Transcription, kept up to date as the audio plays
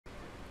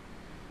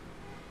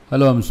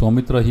Hello, I'm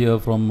Soumitra here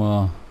from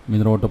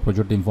Mineral Water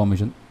Project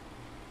Information.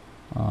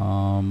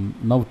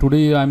 Now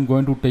today I'm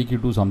going to take you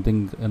to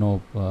something,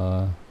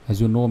 as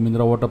you know,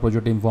 Mineral Water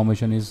Project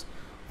Information is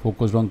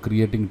focused on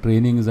creating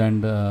trainings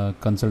and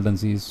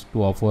consultancies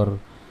to offer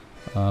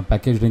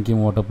packaged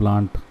drinking water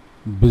plant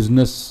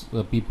business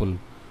people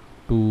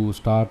to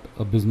start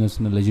a business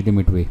in a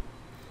legitimate way.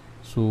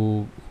 So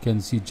you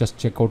can see, just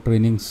check out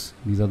trainings.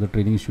 These are the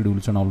training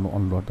schedules and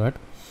all of that.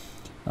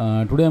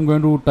 Today I'm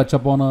going to touch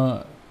upon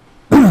a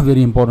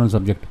very important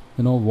subject.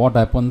 What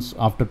happens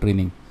after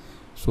training.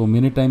 So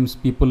many times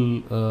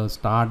people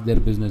start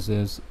their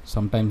businesses.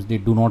 Sometimes they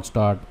do not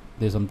start.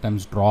 They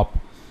sometimes drop.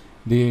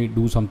 They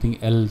do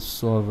something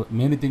else, or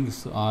many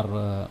things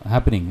are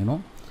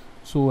happening.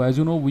 So as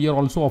you know, we are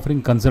also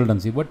offering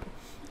consultancy, but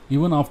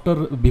even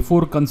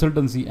before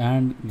consultancy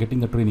and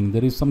getting the training,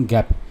 there is some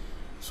gap.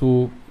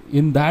 So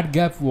in that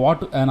gap,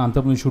 what an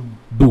entrepreneur should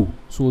do.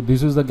 So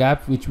this is the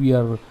gap which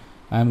I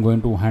am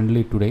going to handle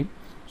it today.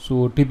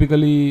 So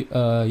typically,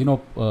 I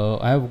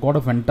have got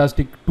a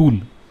fantastic tool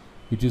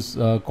which is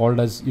called,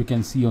 as you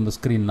can see on the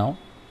screen now,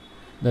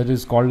 that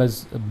is called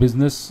as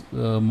business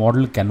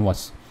model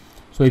canvas.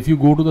 So if you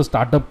go to the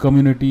startup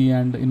community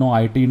and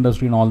IT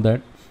industry and all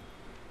that,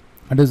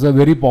 it is a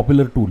very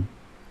popular tool.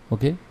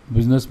 Okay,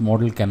 business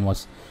model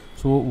canvas.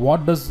 So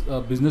what does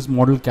business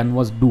model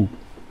canvas do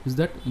is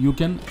that you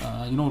can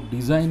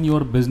design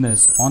your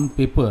business on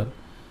paper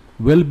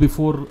well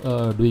before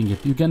doing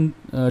it. You can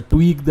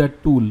tweak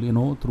that tool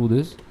through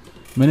this.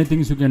 Many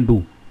things you can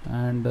do,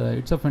 and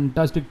it's a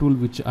fantastic tool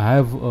which I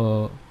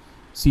have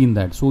seen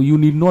that. So you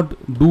need not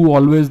do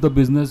always the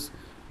business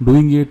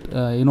doing it.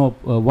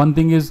 One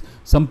thing is,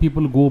 some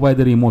people go by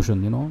their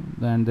emotion,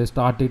 and they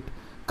start it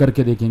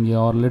karke dekhenge,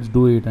 or let's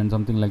do it, and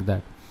something like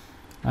that,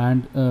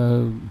 and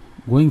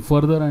going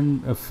further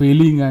and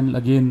failing, and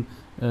again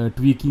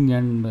tweaking,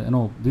 and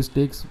this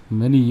takes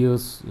many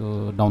years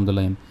down the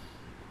line.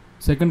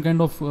 Second kind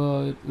of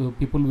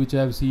people which I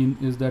have seen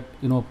is that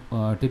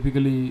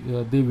typically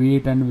they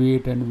wait and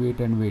wait and wait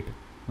and wait,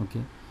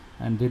 okay,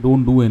 and they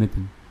don't do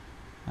anything.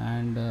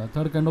 And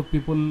third kind of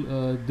people,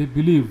 they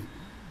believe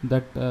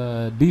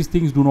that these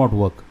things do not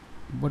work.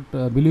 But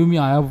believe me,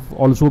 I have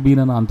also been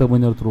an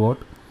entrepreneur throughout,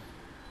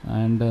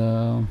 and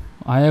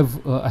I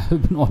have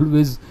been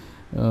always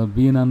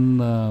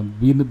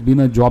been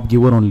a job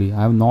giver only.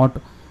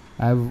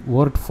 I have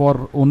worked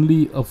for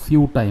only a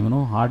few time,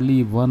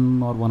 hardly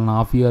 1 or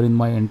 1.5 year in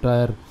my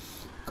entire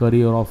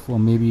career of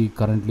maybe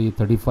currently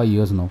 35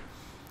 years now.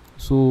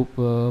 So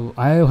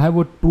I have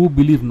a true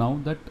belief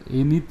now that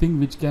anything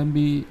which can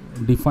be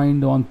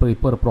defined on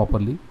paper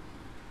properly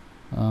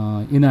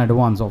in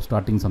advance of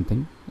starting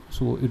something,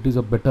 so it is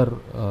a better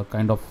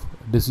kind of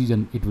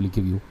decision it will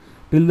give you.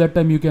 Till that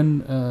time, you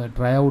can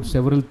try out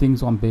several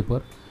things on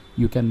paper.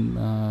 You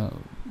can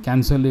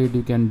cancel it,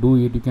 you can do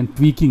it, you can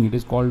tweaking. It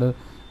is called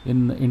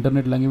in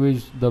internet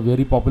language, the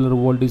very popular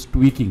word is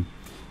tweaking.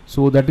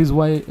 So that is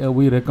why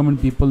we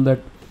recommend people that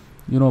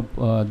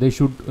they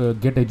should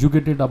get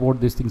educated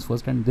about these things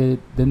first, and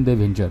then they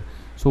venture.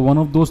 So one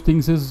of those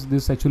things is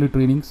this actually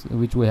trainings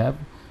which we have,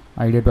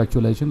 idea to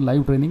actualization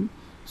live training.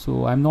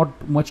 So I'm not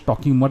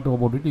talking much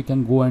about it. You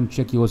can go and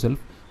check yourself.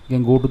 You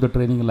can go to the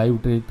training,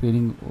 live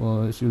training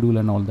schedule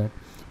and all that.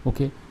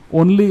 Okay.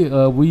 Only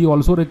we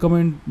also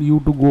recommend you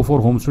to go for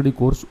home study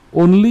course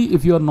only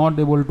if you are not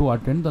able to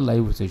attend the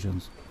live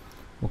sessions.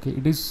 Okay,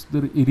 it is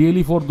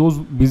really for those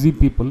busy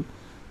people.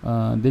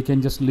 They can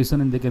just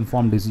listen and they can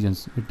form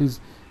decisions. It is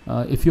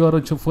if you are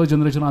a first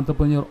generation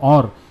entrepreneur,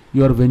 or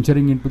you are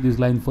venturing into this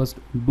line first,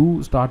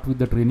 do start with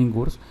the training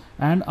course.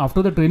 And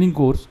after the training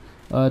course,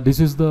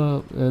 this is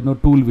the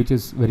tool which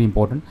is very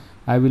important.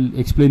 I will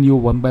explain you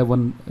one by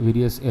one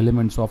various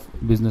elements of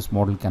business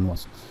model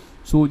canvas.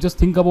 So just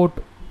think about,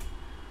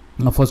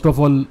 first of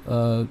all,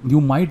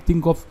 you might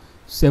think of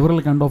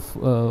several kind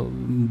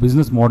of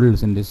business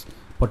models in this,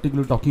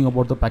 particularly talking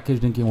about the packaged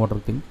drinking water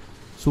thing.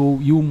 So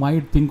you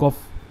might think of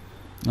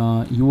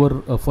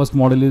your first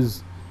model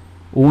is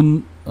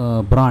own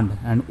brand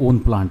and own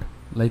plant,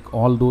 like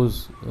all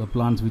those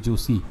plants which you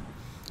see,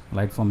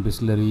 like from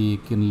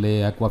Bisleri,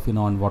 Kinley,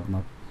 Aquafina and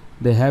whatnot.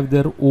 They have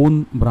their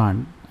own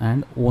brand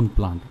and own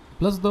plant,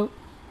 plus the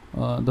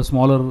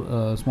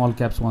smaller small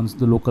caps ones,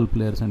 the local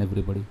players and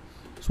everybody.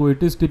 So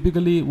it is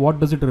typically, what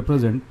does it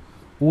represent?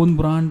 Own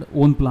brand,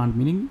 own plant,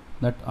 meaning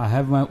that I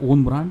have my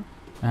own brand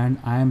and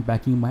I am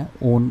packing my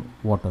own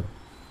water.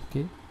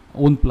 Okay,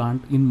 own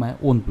plant in my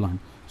own plant.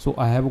 So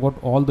I have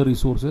got all the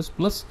resources,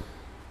 plus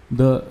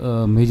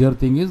the major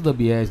thing is the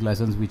BIS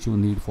license which you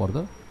need for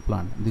the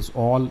plant. This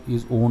all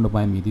is owned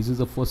by me. This is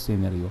the first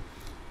scenario.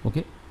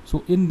 Okay,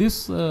 so in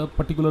this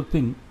particular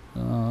thing,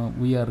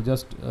 we are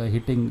just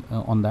hitting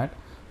on that.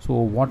 So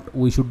what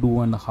we should do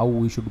and how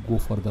we should go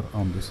further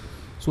on this.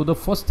 So the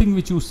first thing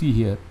which you see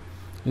here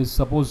is,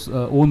 suppose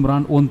own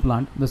brand, own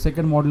plant. The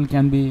second model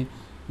can be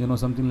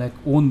something like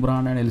own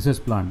brand and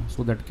LSS plant.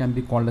 So that can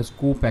be called as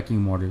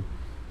co-packing model.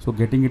 So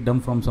getting it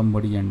done from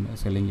somebody and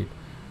selling it.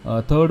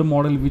 Third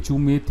model which you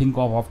may think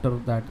of after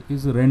that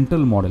is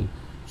rental model.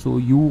 So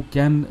you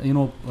can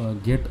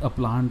get a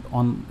plant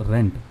on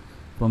rent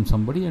from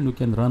somebody, and you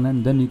can run,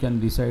 and then you can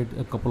decide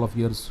a couple of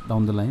years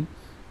down the line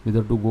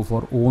whether to go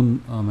for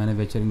own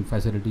manufacturing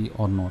facility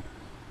or not.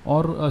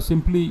 Or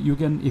simply you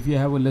can, if you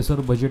have a lesser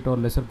budget or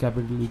lesser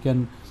capital, you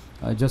can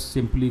just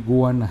simply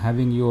go and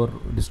having your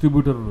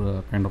distributor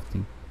kind of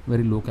thing,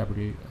 very low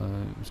capital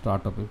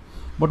startup.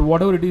 But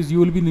whatever it is, you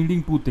will be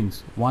needing two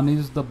things. One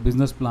is the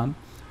business plan,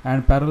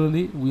 and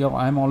parallelly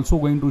I am also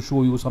going to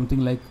show you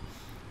something like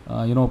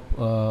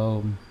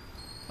a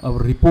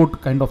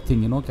report kind of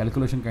thing,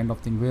 calculation kind of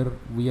thing, where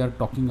we are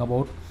talking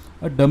about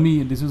a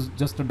dummy. This is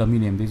just a dummy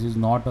name, this is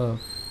not a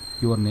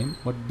pure name,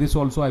 but this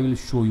also I will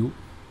show you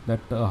that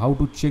how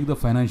to check the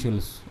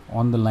financials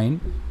on the line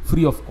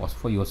free of cost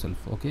for yourself.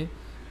 Okay,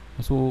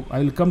 so I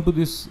will come to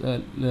this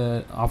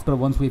after,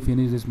 once we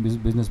finish this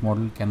business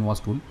model canvas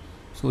tool.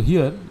 So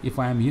here, if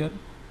I am here,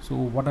 so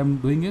what I'm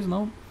doing is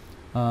now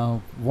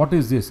what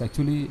is this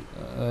actually?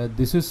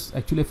 This is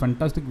actually a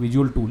fantastic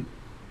visual tool.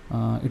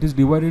 It is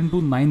divided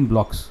into 9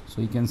 blocks.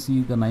 So you can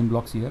see the 9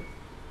 blocks here,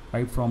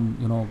 right from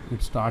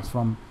it starts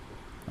from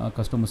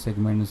customer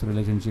segments,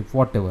 relationship,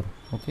 whatever.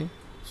 Okay,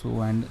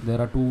 so and there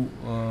are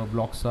 2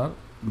 blocks are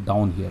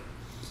down here.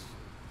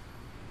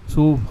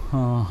 So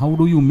how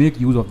do you make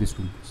use of this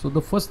tool? So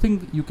the first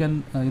thing you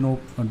can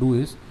do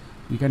is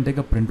you can take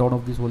a printout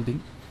of this whole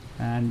thing,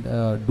 and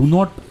do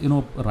not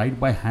write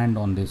by hand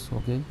on this.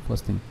 Okay,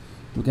 first thing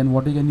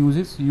what you can use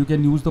is you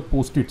can use the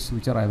post-its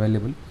which are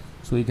available.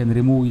 So you can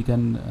remove, you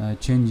can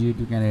change it,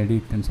 you can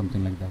edit and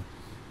something like that.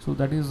 So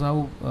that is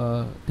how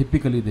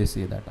typically they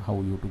say that how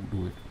you to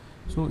do it.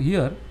 So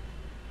here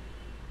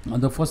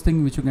the first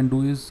thing which you can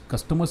do is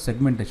customer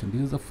segmentation.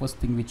 This is the first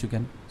thing which you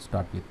can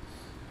start with.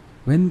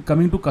 When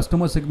coming to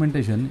customer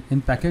segmentation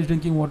in packaged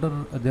drinking water,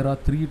 there are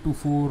 3 to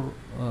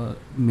 4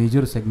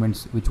 major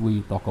segments which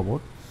we talk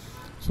about.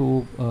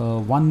 So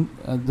one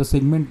the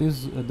segment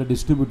is the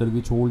distributor,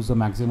 which holds the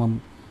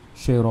maximum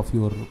share of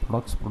your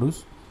products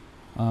produced.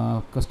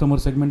 Customer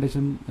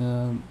segmentation,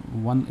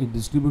 one is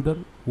distributor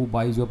who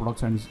buys your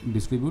products and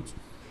distributes.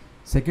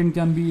 Second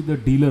can be the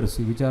dealers,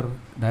 which are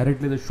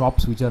directly the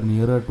shops which are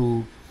nearer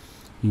to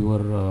your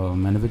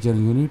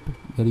manufacturing unit,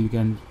 where you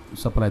can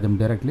supply them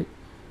directly.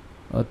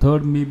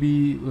 Third may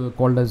be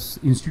called as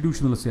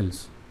institutional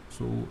sales.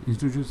 So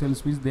institutional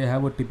sales means they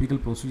have a typical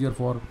procedure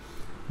for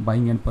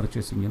buying and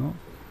purchasing,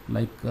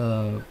 like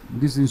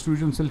this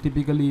institutional sale,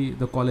 typically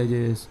the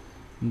colleges,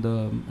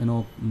 the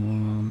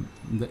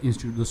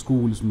the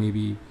schools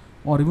maybe,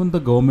 or even the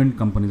government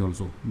companies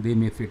also, they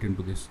may fit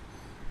into this.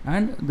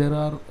 And there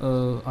are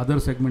other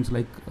segments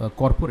like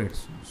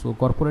corporates. So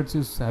corporates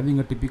is having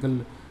a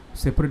typical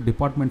separate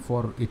department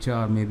for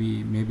HR,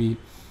 maybe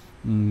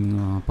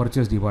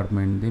purchase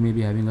department, they may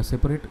be having a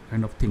separate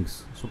kind of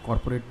things. So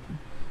corporate.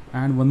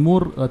 And one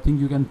more thing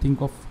you can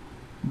think of,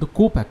 the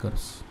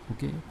co-packers.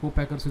 Okay,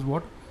 co-packers is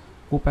what?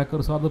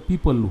 Co-packers are the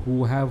people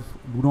who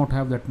do not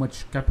have that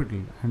much capital,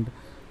 and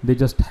they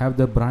just have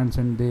their brands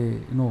and they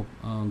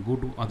go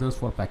to others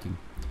for packing.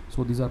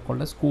 So these are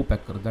called as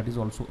co-packer. That is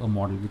also a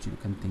model which you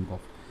can think of.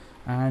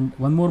 And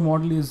one more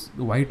model is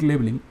the white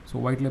labeling. So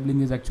white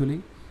labeling is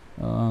actually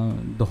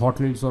the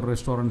hotels or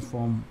restaurants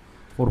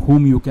for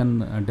whom you can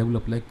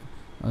develop like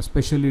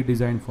specially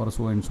designed for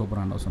so and so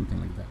brand or something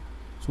like that.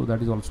 So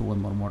that is also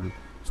one more model.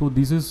 So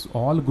this is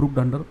all grouped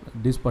under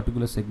this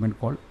particular segment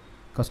called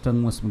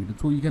customer segment.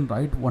 So you can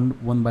write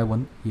one by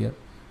one here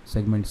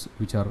segments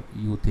which are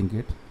you think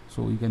it.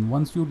 So you can,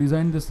 once you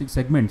design the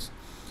segments,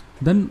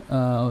 then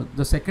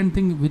the second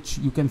thing which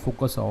you can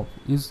focus on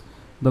is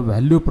the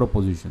value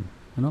proposition.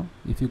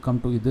 If you come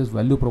to this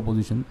value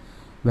proposition,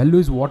 value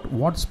is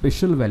what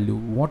special value,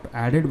 what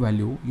added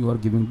value you are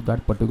giving to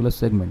that particular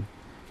segment.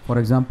 For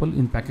example,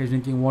 in packaged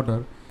drinking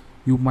water,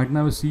 you might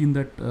not have seen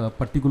that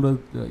particular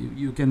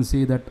you can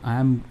say that I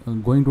am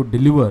going to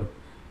deliver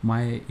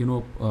my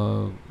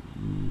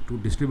to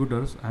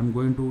distributors, I am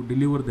going to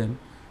deliver them.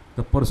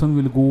 The person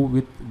will go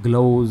with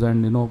gloves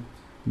and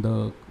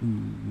the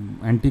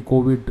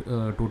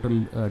anti-COVID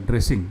total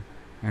dressing,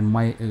 and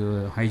my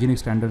hygienic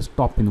standards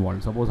top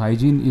involved. Suppose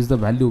hygiene is the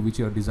value which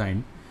you have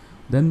designed,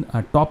 then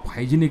a top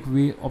hygienic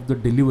way of the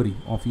delivery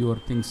of your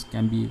things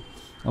can be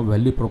a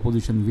value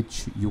proposition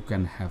which you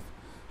can have.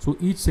 So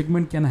each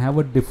segment can have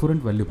a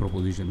different value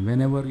proposition.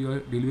 Whenever you are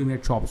delivering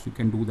at shops, you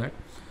can do that.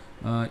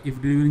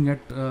 If delivering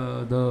at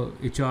the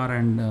HR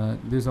and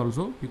this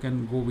also, you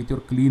can go with your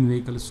clean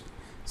vehicles,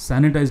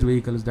 sanitized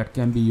vehicles. That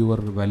can be your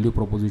value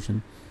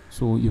proposition.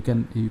 So you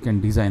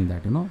can design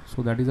that.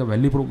 So that is a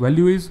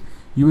value is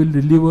you will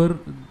deliver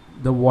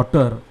the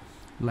water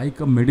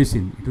like a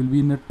medicine. It will be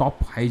in a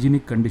top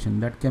hygienic condition.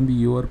 That can be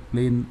your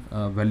plain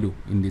value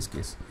in this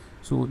case.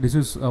 So this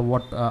is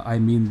what I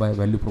mean by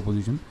value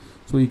proposition.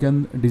 So you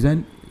can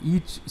design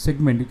each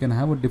segment, you can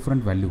have a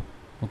different value.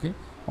 Okay,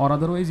 or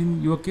otherwise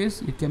in your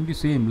case it can be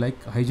same,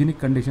 like hygienic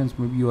conditions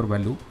may be your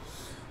value.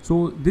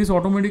 So this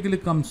automatically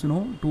comes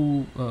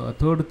to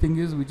third thing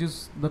is, which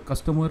is the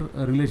customer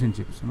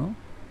relationships,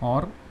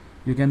 or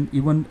you can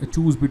even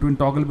choose between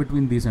toggle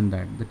between this and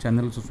that, the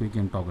channels also you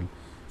can toggle.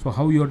 So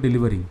how you are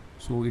delivering?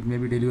 So it may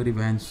be delivery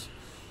vans,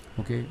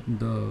 okay,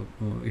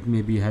 it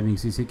may be having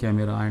CC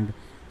camera and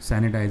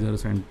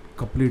sanitizers and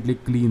completely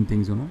clean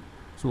things,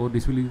 so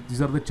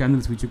these are the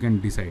channels which you can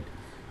decide.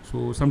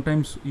 So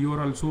sometimes you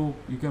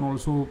can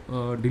also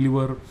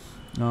deliver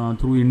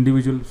through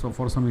individual, so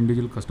for some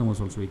individual customers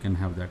also you can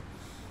have that.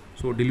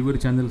 So delivery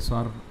channels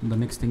are the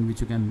next thing which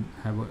you can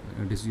have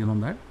a decision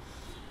on that.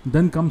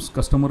 Then comes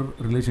customer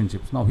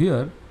relationships. Now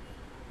here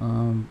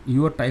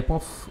your type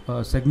of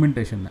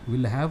segmentation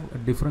will have a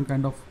different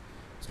kind of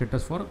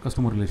status for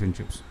customer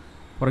relationships.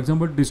 For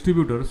example,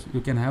 distributors, you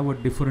can have a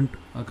different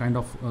kind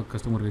of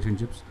customer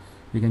relationships.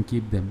 You can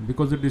keep them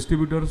because the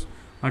distributors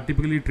are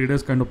typically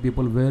traders kind of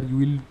people, where you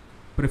will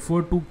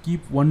prefer to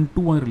keep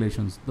one-to-one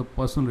relations, the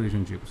personal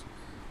relationships.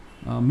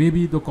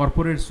 Maybe the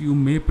corporates, you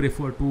may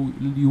prefer to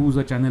use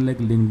a channel like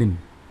LinkedIn,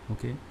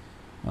 okay.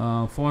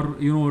 For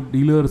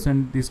dealers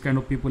and this kind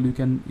of people, you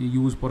can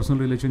use personal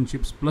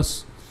relationships,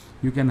 plus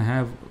you can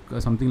have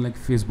something like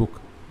Facebook,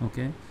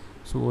 okay.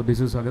 So this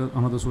is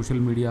another social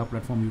media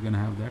platform, you can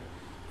have that.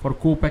 For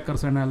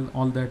co-packers and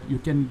all that, you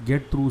can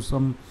get through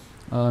some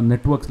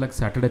networks like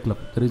Saturday Club.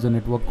 There is a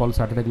network called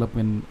Saturday Club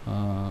in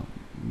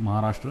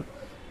Maharashtra.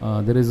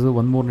 There is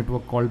one more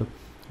network called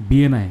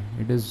BNI.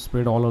 It is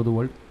spread all over the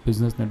world,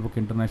 Business Network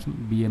International,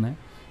 BNI.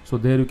 So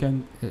there you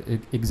can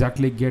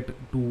exactly get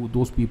to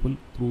those people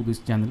through these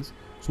channels.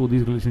 So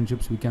these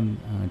relationships we can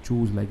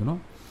choose,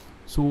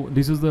 so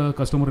this is the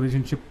customer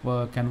relationship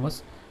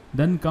canvas.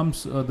 Then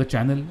comes the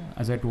channel,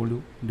 as I told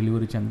you,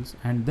 delivery channels,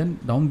 and then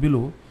down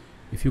below,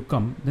 if you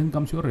come, then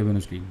comes your revenue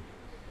stream.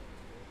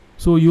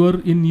 So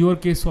in your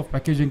case of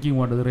packaged drinking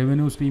water, the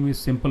revenue stream is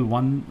simple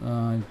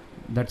one,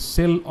 that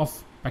sale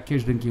of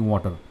packaged drinking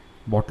water,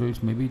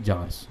 bottles, maybe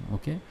jars,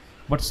 okay.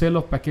 But sale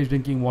of packaged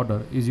drinking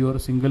water is your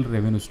single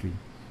revenue stream.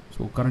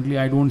 So currently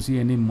I don't see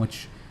any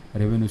much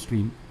revenue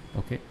stream,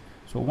 okay.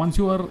 So once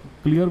you are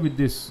clear with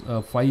this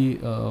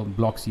 5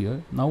 blocks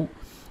here, now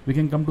we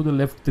can come to the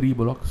left 3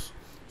 blocks.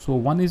 So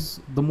one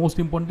is the most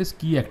important is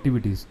key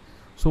activities.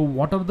 So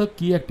what are the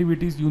key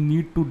activities you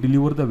need to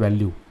deliver the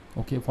value?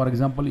 Okay, for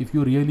example, if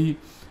you really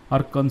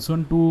are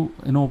concerned to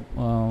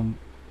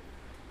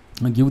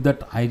give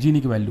that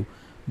hygienic value,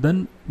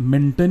 then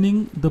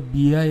maintaining the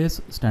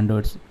BIS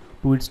standards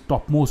to its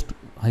topmost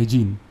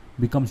hygiene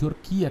becomes your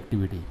key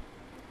activity.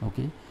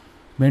 Okay,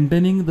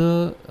 maintaining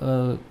the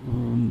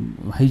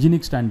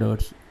hygienic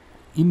standards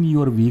in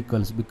your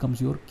vehicles becomes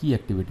your key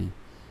activity.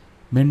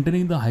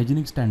 Maintaining the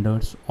hygienic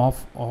standards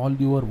of all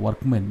your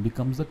workmen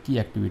becomes the key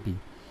activity.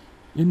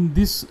 In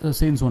this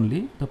sense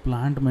only, the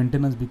plant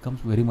maintenance becomes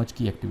very much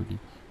key activity.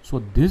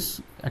 So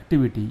this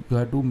activity you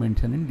have to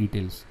maintain in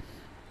details.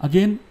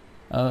 Again,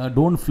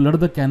 don't flood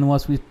the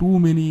canvas with too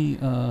many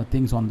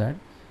things on that.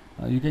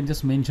 You can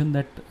just mention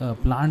that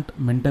plant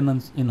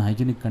maintenance in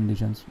hygienic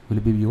conditions will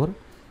be your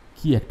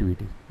key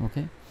activity.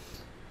 Okay.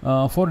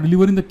 For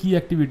delivering the key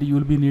activity, you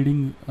will be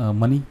needing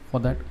money for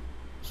that.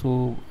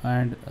 So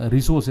and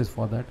resources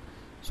for that.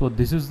 So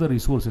this is the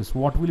resources.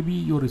 What will be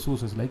your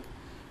resources like?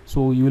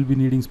 So you will be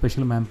needing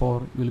special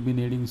manpower, you will be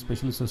needing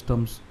special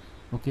systems,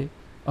 okay,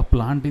 a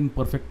plant in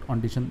perfect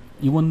condition.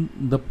 Even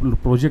the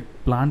project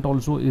plant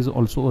also is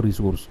also a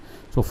resource.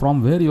 So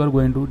from where you are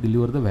going to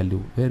deliver the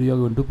value, where you are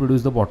going to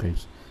produce the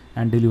bottles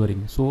and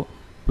delivering. So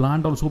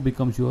plant also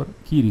becomes your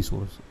key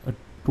resource. A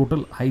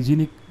total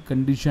hygienic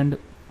conditioned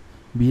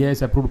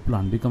BIS approved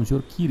plant becomes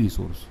your key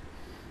resource.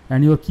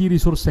 And your key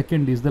resource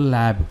second is the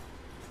lab,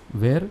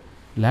 where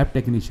lab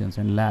technicians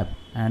and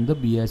the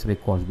BIS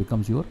records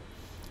becomes your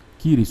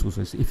key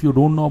resources. If you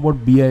don't know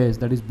about BIS,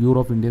 that is Bureau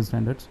of Indian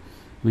Standards,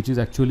 which is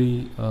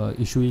actually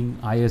issuing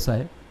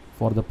ISI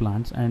for the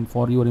plants. And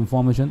for your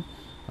information,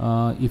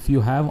 if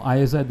you have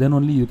ISI, then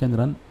only you can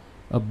run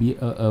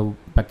a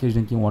packaged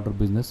drinking water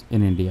business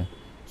in India.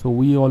 So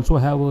we also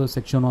have a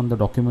section on the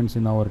documents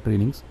in our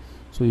trainings,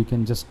 so you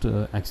can just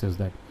access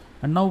that.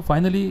 And now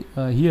finally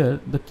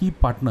here the key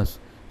partners.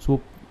 So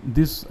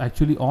this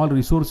actually all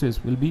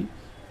resources will be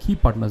key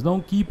partners.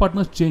 Now key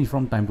partners change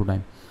from time to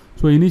time.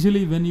 So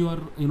initially when you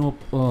are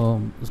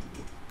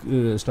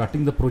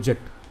starting the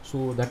project,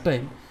 so that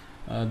time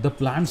the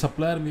plant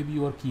supplier may be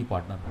your key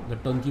partner, the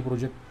turnkey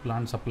project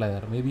plant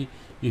supplier. Maybe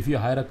if you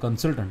hire a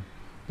consultant,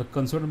 the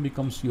consultant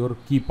becomes your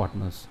key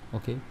partner.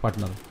 Okay,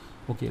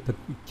 the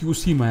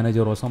QC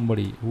manager or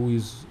somebody who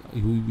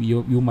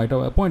you might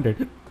have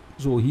appointed,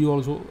 so he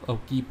also a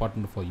key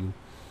partner for you.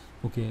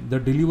 Okay, the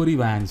delivery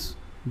vans,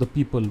 the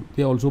people,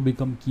 they also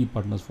become key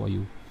partners for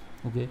you.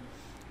 Okay.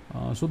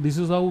 So this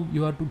is how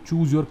you have to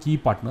choose your key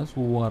partners,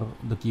 who are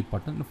the key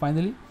partners. And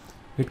finally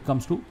it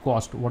comes to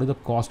cost. What is the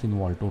cost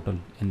involved total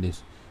in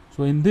this?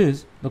 So in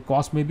this, the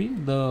cost may be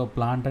the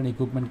plant and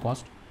equipment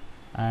cost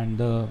and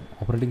the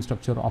operating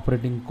structure,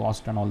 operating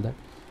cost and all that.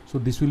 So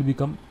this will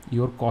become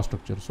your cost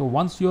structure. So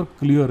once you're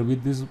clear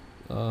with this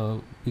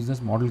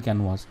business model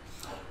canvas,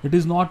 it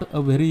is not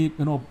a very,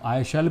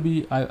 I shall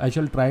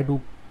try to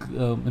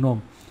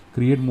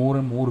create more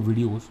and more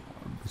videos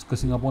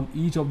discussing upon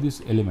each of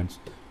these elements.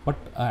 But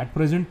at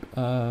present,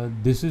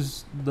 this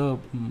is the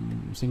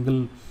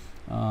single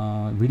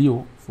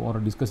video for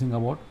discussing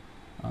about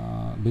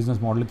business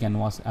model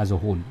canvas as a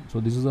whole. So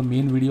this is the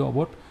main video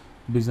about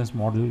business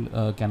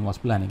model canvas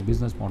planning,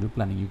 business model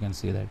planning, you can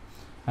say that.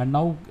 And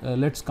now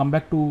let's come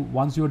back to,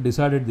 once you have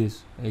decided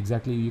this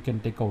exactly, you can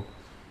take out.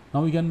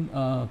 Now we can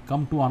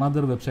come to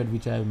another website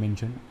which I have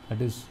mentioned,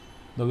 that is,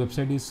 the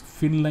website is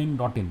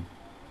finline.in.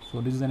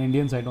 so this is an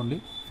Indian site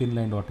only,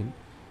 finline.in.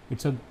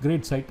 it's a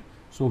great site,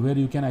 so where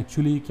you can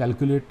actually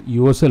calculate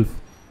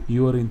yourself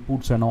your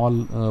inputs and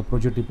all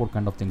project report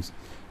kind of things.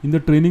 In the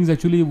trainings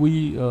actually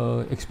we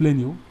explain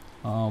you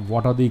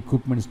what are the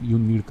equipments you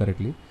need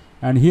correctly,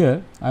 and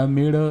here I have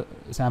made a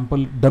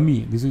sample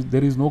dummy.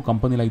 There is no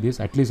company like this,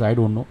 at least I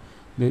don't know.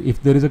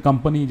 If there is a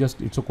company,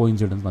 just it's a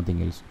coincidence,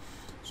 nothing else.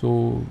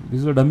 So this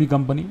is a dummy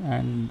company,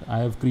 and I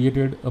have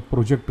created a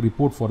project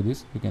report for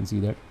this, you can see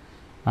that.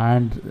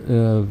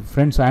 And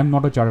friends, I am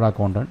not a chartered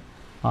accountant,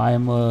 I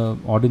am a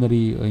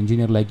ordinary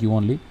engineer like you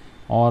only,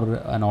 or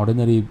an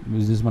ordinary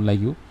businessman like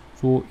you.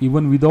 So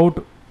even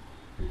without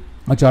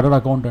a chartered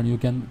accountant, you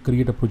can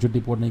create a project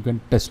report and you can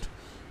test.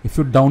 If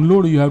you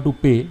download, you have to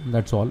pay,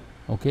 that's all,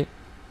 okay.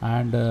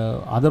 And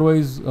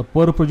otherwise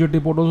per project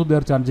report also they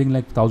are charging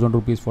like 1000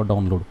 rupees for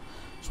download.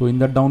 So in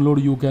that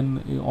download you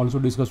can also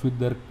discuss with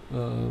their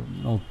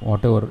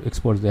whatever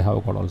experts they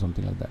have got or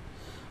something like that.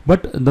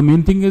 But the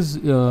main thing is,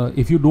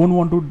 if you don't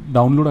want to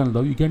download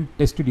another, you can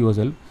test it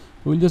yourself.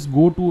 So we'll just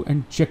go to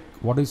and check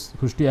what is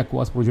Srishti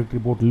Aqua's project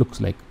report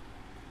looks like.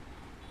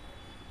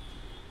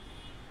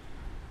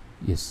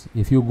 Yes,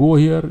 if you go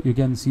here, you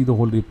can see the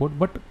whole report,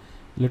 but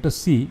let us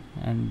see.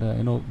 And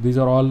these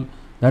are all,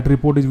 that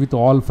report is with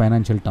all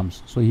financial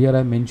terms. So here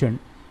I mentioned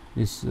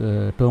this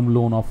term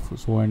loan of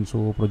so and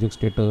so, project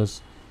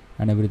status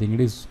and everything.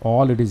 It is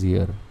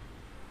here.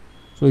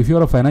 So if you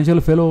are a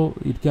financial fellow,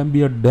 it can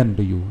be a den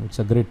to you. It's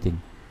a great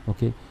thing.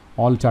 Okay,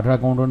 all chartered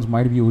accountants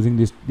might be using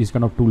this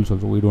kind of tools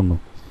also, we don't know.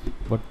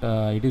 But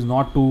it is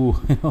not to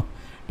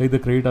take the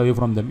credit away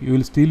from them. You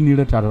will still need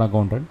a chartered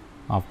accountant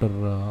after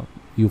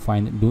you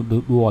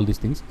do all these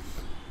things.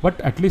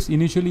 But at least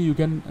initially you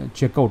can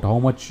check out how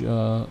much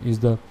is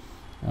the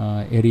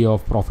area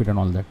of profit and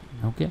all that.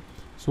 Okay,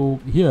 so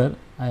here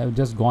I have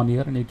just gone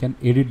here and you can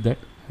edit that.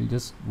 I'll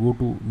just go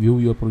to view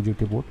your project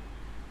report,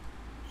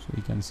 so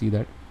you can see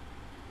that.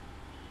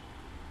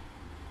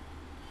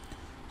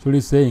 So it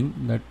is saying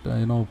that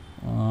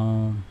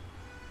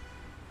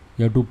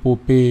you have to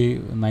pay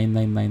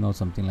 999 or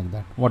something like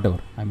that, whatever.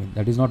 I mean,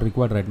 that is not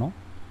required right now,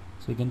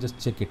 so you can just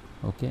check it.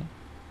 Okay,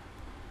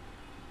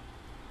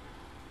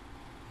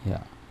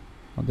 yeah,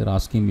 now they're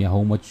asking me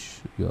how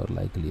much you are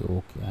likely.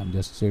 Okay, I'm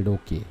just said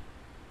okay.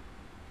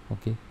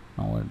 Okay,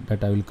 now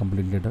that I will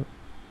complete later.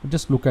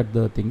 Just look at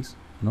the things,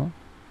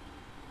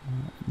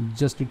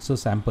 just it's a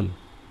sample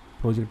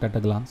project at a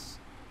glance.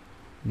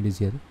 It is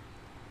here,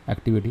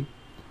 activity,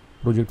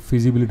 project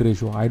feasibility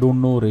ratio. I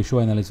don't know ratio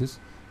analysis,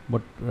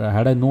 but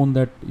had I known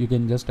that, you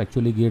can just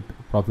actually get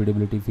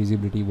profitability,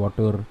 feasibility,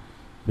 whatever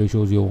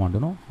ratios you want,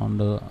 on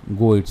the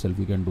go itself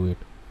you can do it.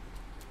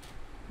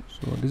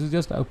 So this is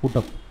just I put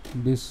up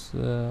this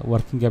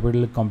working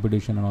capital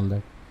computation and all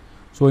that.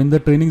 So in the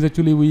trainings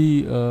actually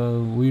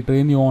we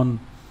train you on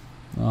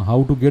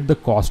how to get the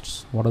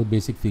costs, what are the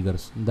basic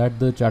figures that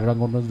the chartered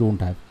accountants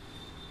don't have.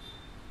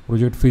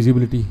 Project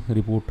feasibility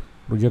report,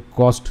 project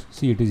cost,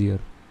 see it is here,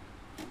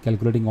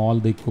 calculating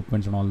all the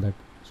equipments and all that.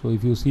 So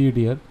if you see it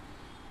here,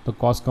 the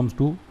cost comes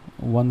to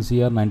 1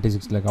 crore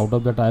 96 lakh. Out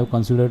of that I have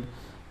considered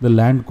the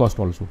land cost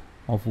also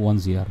of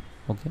 1 crore.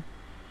 Okay,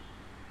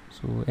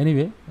 so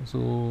anyway,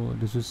 so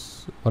this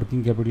is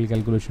working capital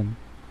calculation,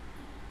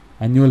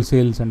 annual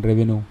sales and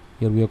revenue.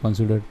 Here we have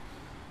considered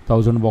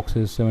 1000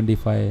 boxes,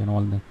 75 and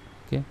all that.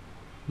 Okay,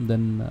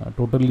 then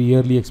total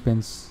yearly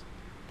expense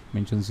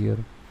mentions here,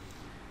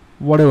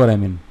 whatever I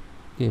mean.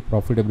 Okay,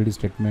 profitability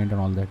statement and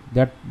all that.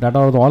 That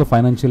are all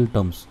financial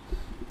terms.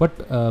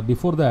 But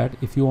before that,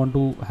 if you want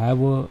to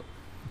have a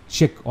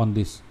check on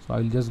this, so I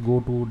will just go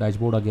to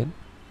dashboard again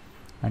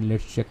and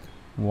let's check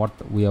what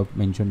we have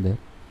mentioned there.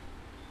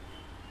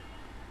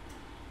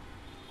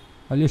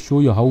 I'll just show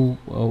you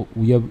how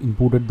we have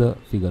inputted the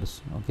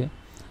figures. Okay,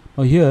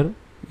 now here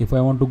if I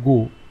want to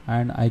go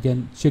and I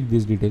can check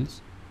these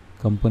details,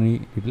 company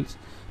details.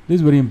 This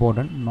is very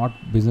important, not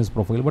business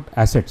profile but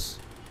assets.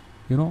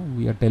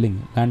 We are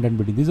telling land and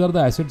building. These are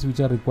the assets which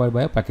are required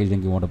by a package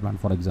drinking water plant,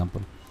 for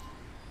example.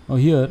 Now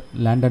here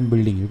land and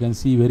building, you can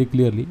see very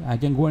clearly. I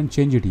can go and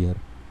change it here.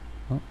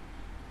 Now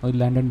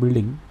land and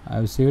building, I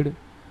have said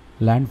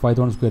land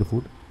 5000 square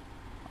foot.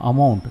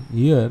 Amount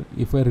here,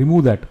 if I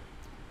remove that,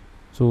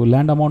 so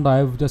land amount I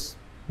have just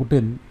put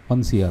in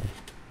 1 crore.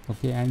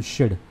 Okay, and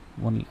shed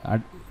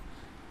at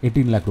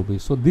 18 lakh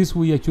rupees. So this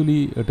we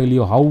actually tell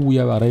you how we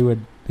have arrived at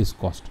this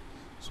cost.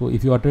 So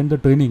if you attend the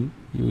training,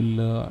 you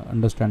will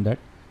understand that.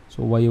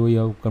 So why we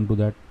have come to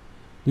that.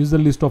 This is the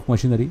list of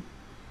machinery,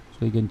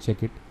 so you can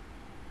check it.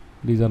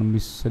 These are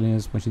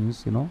miscellaneous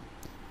machines,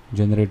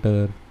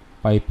 generator,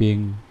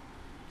 piping,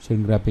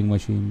 shrink wrapping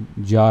machine,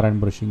 jar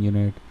and brushing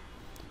unit.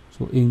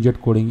 So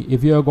inkjet coding.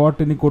 If you have got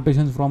any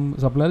quotations from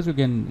suppliers, you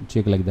can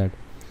check like that.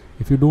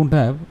 If you don't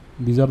have,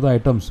 these are the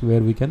items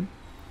where we can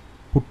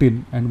put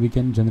in and we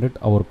can generate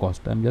our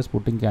cost. I'm just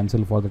putting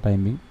cancel for the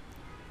time being.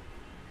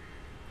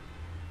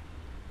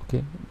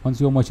 Okay,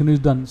 once your machine is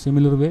done,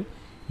 similar way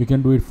you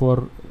can do it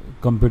for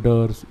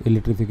computers,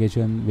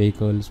 electrification,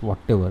 vehicles,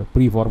 whatever,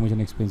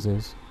 pre-formation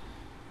expenses.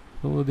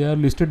 So they are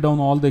listed down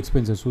all the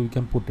expenses, so you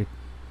can put it.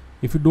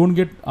 If you don't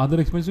get other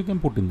expenses, you can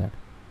put in that.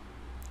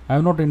 I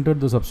have not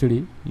entered the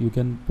subsidy. You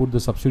can put the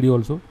subsidy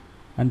also,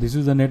 and this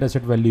is the net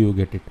asset value, you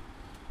get it.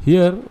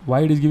 Here,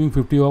 why it is giving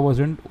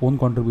 50% own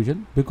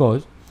contribution?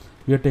 Because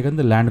we have taken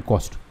the land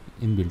cost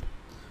inbuilt.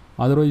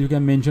 Otherwise, you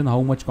can mention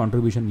how much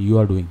contribution you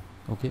are doing.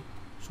 Okay,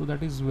 so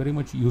that is very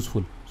much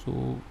useful. So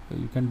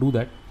you can do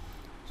that.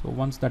 So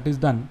once that is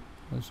done,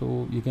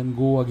 so you can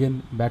go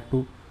again back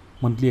to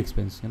monthly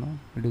expense.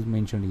 It is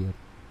mentioned here.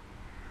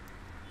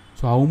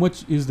 So how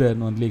much is there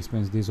monthly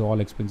expense? These all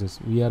expenses.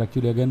 We are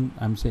actually, again,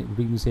 I'm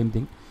doing the same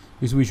thing.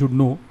 This we should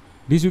know.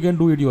 This you can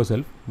do it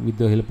yourself with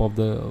the help of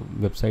the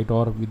website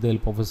or with the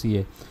help of a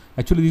CA.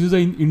 Actually, this is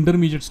an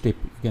intermediate step,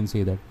 you can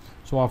say that.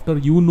 So after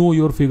you know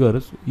your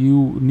figures,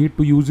 you need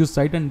to use this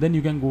site, and then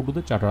you can go to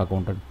the chartered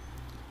accountant.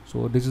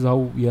 So this is how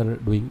we are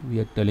doing. We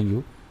are telling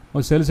you.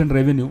 Now sales and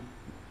revenue.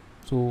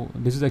 So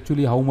this is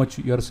actually how much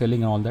you are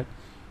selling and all that.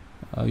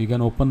 You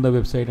can open the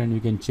website and you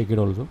can check it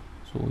also.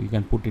 So you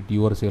can put it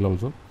your sale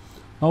also.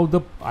 Now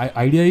the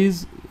idea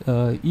is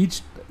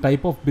each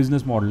type of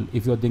business model,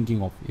 if you are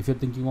thinking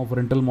of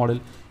rental model,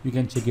 you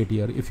can check it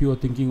here. If you are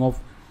thinking of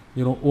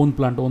own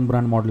plant, own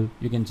brand model,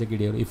 you can check it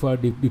here. If you are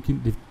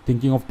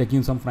thinking of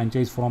taking some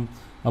franchise from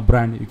a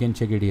brand, you can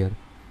check it here.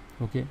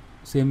 Okay,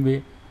 same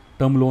way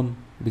term loan,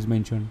 it is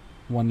mentioned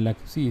 1 lakh.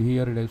 See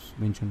here it is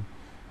mentioned.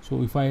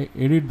 So if I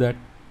edit that,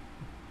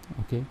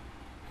 okay,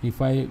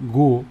 if I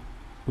go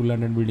to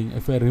land and building,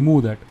 if I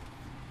remove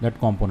that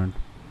component,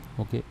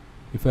 okay,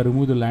 if I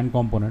remove the land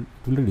component,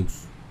 it will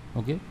reduce.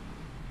 Okay,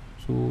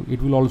 so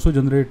it will also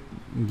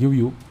give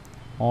you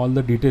all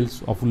the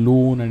details of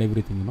loan and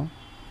everything.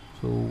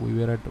 So we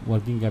were at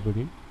working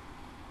capital.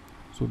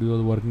 So these are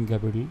the working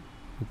capital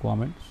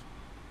requirements.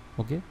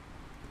 Okay,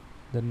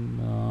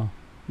 then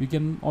we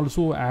can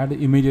also add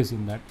images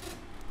in that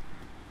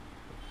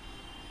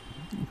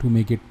to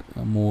make it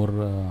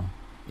more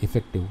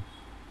effective.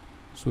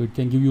 So it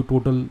can give you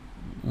total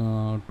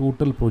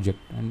project,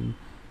 and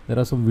there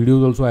are some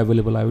videos also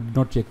available. I did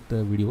not check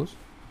the videos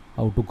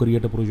how to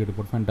create a project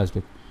report.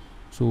 Fantastic.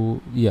 So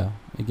yeah,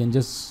 I can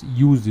just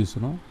use this.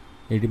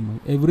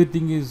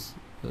 Everything is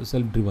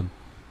self-driven.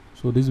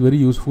 So this is very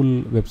useful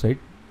website.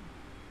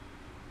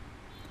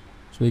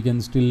 So you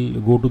can still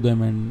go to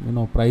them,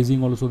 and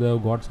pricing also they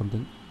have got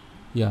something.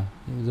 Yeah,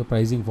 there is a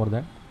pricing for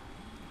that.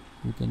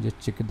 You can just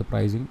check it, the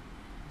pricing.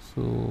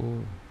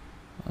 So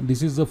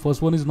this is the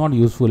first one is not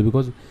useful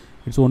because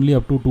it's only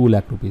up to 2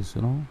 lakh rupees.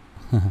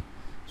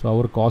 So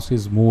our cost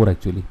is more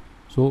actually.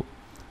 So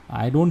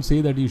I don't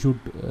say that you should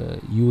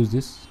use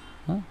this.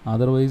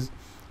 Otherwise,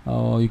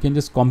 you can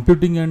just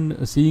computing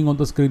and seeing on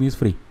the screen is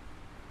free.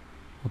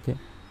 Okay,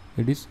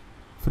 it is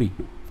free.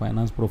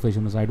 Finance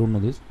professionals, I don't know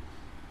this.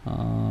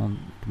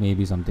 It may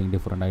be something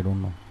different. I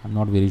don't know. I'm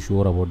not very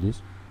sure about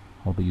this,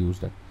 how to use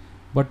that.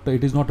 But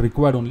it is not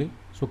required only.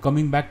 So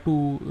coming back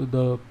to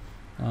the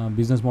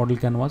business model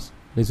canvas,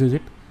 this is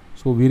it.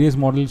 So various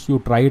models, you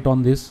try it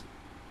on this,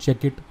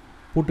 check it,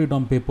 put it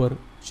on paper,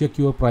 check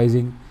your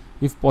pricing.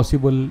 If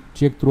possible,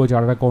 check through a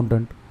chartered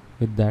accountant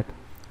with that.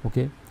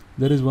 Okay.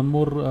 There is one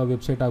more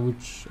website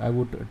which I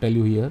would tell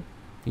you here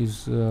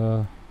is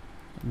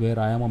where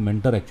I am a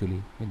mentor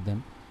actually with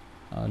them.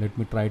 Let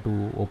me try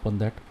to open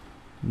that.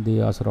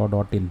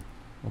 Deyasra.in.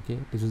 Okay,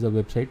 this is the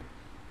website.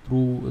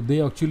 Through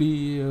they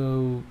actually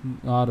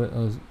are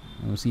a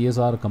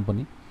CSR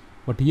company,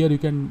 but here you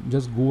can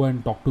just go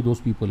and talk to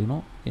those people.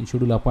 Can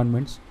schedule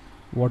appointments.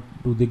 What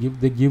do they give?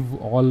 They give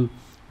all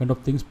kind of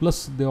things.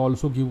 Plus they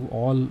also give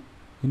all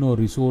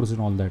resource and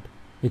all that.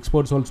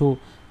 Experts also,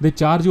 they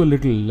charge you a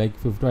little, like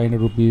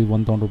 500 rupees,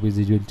 1000 rupees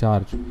they will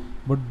charge,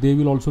 but they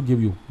will also give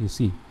you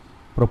see,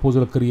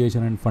 proposal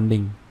creation and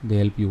funding, they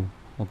help you.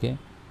 Okay,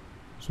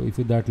 so if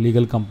that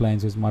legal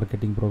compliances,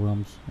 marketing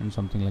programs and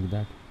something like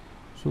that.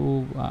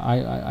 So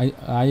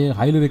I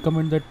highly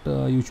recommend that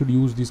you should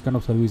use these kind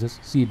of services.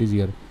 See, it is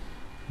here,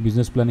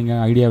 business planning and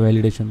idea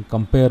validation,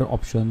 compare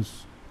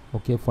options,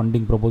 okay,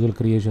 funding, proposal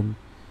creation,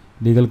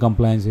 legal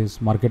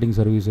compliances, marketing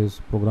services,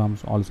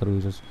 programs, all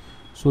services.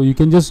 So you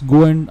can just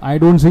go, and I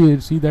don't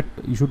see that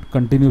you should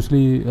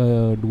continuously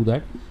do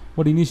that,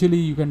 but initially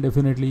you can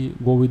definitely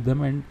go with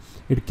them, and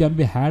it can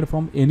be had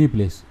from any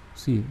place.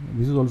 See,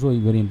 this is also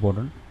very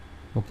important.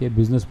 Okay,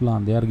 business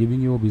plan, they are giving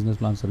you a business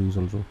plan service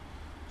also.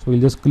 So we'll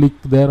just click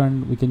there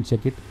and we can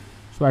check it.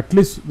 So at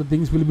least the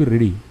things will be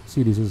ready.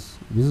 See, this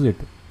is it.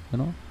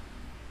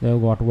 They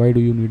have got why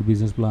do you need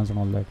business plans and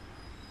all that.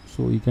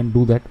 So you can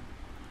do that.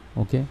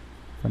 Okay,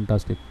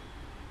 fantastic.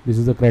 This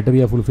is the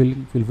criteria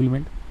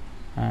fulfillment,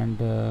 and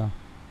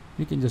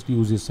you can just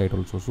use this site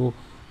also. So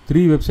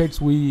 3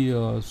 websites we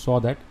saw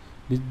that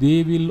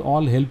they will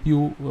all help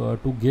you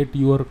to get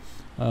your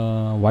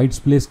white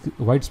space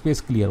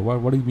clear.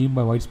 What do you mean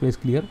by white space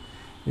clear?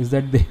 is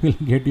that they will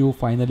get you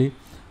finally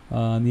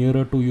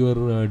nearer to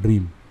your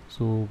dream.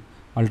 So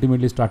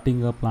ultimately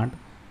starting a plant.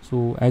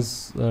 So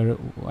as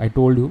I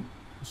told you,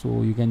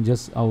 so you can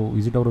just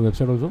visit our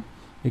website also.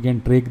 You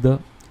can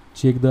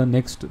check the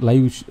next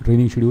live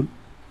training schedule,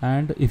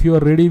 and if you are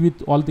ready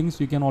with all things,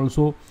 you can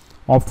also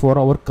opt for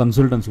our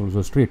consultancy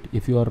also straight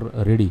if you are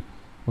ready.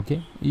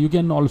 Okay, you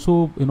can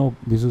also,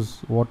 this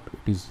is what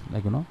it is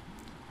like,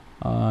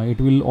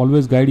 it will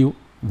always guide you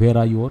where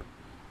are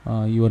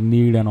your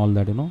need and all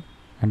that,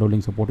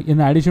 handholding support. In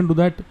addition to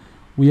that,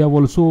 we have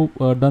also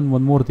done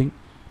one more thing.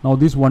 Now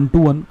this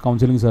one-to-one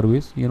counseling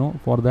service,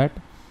 for that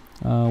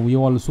we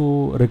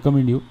also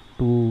recommend you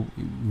to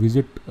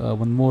visit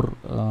one more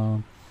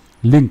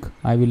link.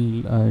 I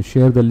will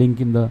share the link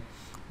in the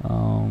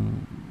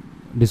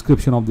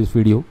description of this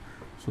video.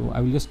 So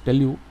I will just tell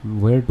you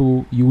where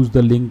to use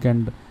the link,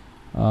 and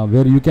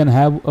where you can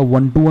have a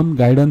one-to-one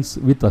guidance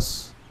with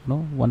us.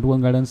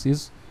 One-to-one guidance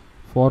is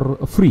for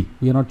free.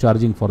 We are not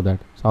charging for that.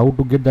 So how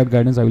to get that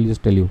guidance, I will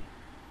just tell you.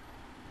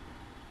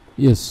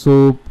 Yes,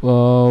 so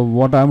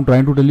what I am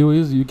trying to tell you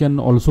is you can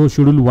also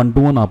schedule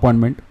one-to-one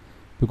appointment,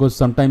 because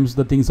sometimes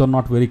the things are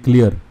not very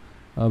clear,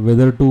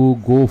 whether to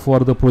go for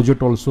the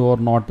project also or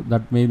not.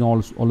 That may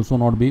also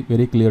not be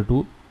very clear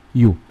to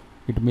you.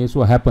 It may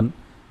so happen.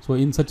 So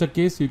in such a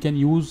case, you can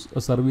use a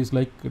service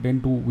like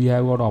we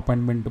have got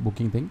appointment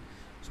booking thing.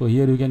 So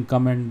here you can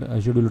come and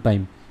schedule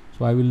time.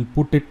 So I will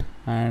put it,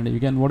 and you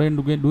can, what I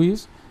can do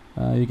is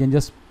you can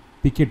just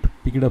pick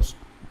it up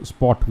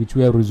spot which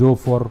we have reserved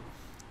for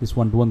this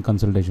one-to-one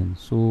consultation.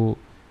 So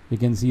you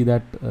can see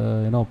that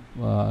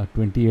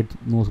 28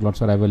 no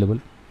slots are available.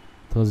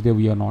 Thursday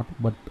we are not,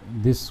 but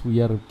this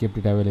we are kept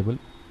it available.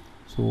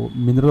 So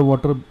mineral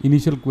water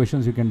initial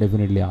questions you can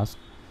definitely ask.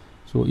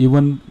 So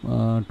even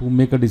to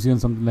make a decision,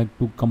 something like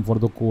to come for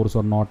the course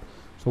or not.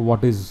 So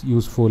what is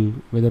useful,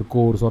 whether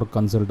course or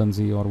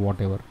consultancy or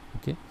whatever.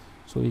 Okay.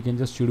 So you can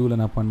just schedule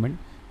an appointment.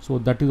 So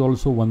that is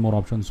also one more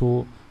option.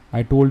 So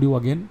I told you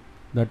again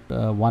that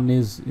one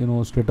is,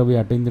 straight away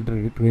attend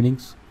the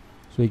trainings.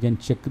 So you can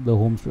check the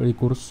home study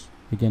course.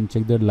 You can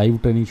check the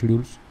live training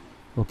schedules.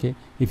 Okay.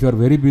 If you are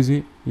very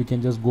busy, you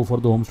can just go for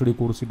the home study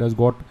course. It has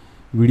got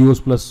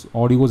videos plus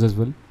audios as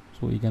well.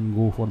 So you can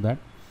go for that.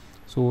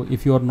 So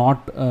if you are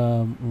not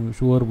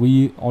sure,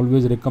 we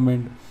always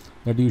recommend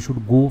that you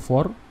should go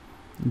for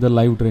the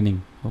live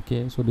training.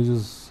 Okay. So this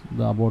is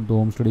about the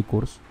home study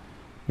course.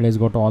 It has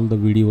got all the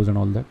videos and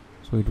all that.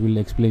 So it will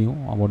explain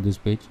you about this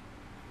page.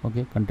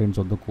 Okay. Contents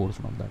of the course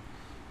and all that.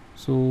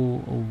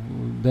 So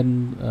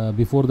then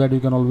before that, you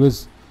can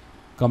always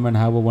come and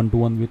have a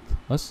one-to-one with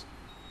us.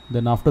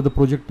 Then after the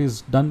project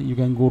is done, you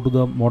can go to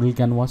the model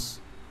canvas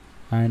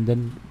and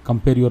then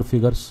compare your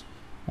figures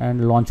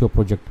and launch your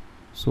project.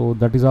 So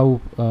that is how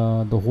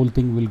the whole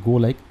thing will go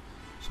like.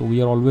 So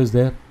we are always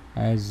there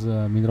as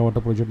Mineral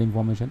Water Project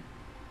Information.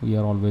 We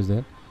are always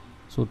there.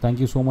 So thank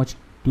you so much.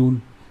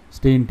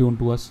 Stay in tune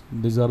to us.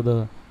 These are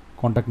the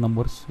contact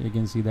numbers. You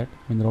can see that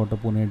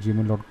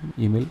mineralwaterpune@gmail.com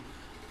email,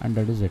 and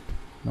that is it.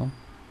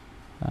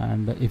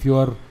 And if you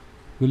are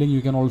willing,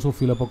 you can also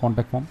fill up a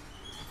contact form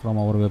from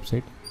our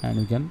website, and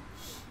you can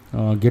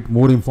get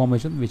more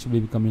information which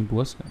will be coming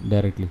to us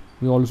directly.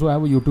 We also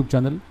have a YouTube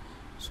channel,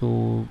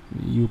 so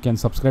you can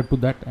subscribe to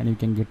that and you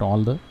can get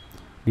all the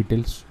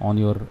details on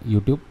your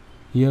YouTube.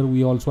 Here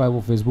we also have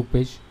a Facebook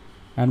page,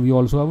 and we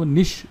also have a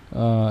niche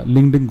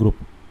LinkedIn group.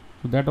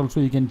 So that also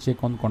you can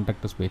check on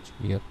contact us page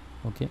here.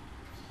 Okay.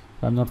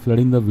 So I'm not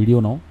flooding the video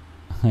now.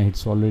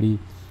 It's already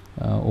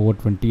over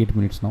 28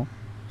 minutes now.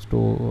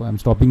 So I'm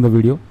stopping the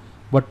video.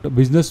 But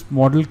business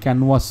model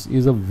canvas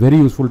is a very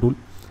useful tool,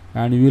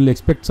 and you will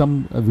expect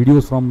some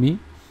videos from me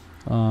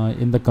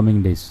in the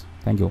coming days.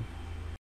 Thank you.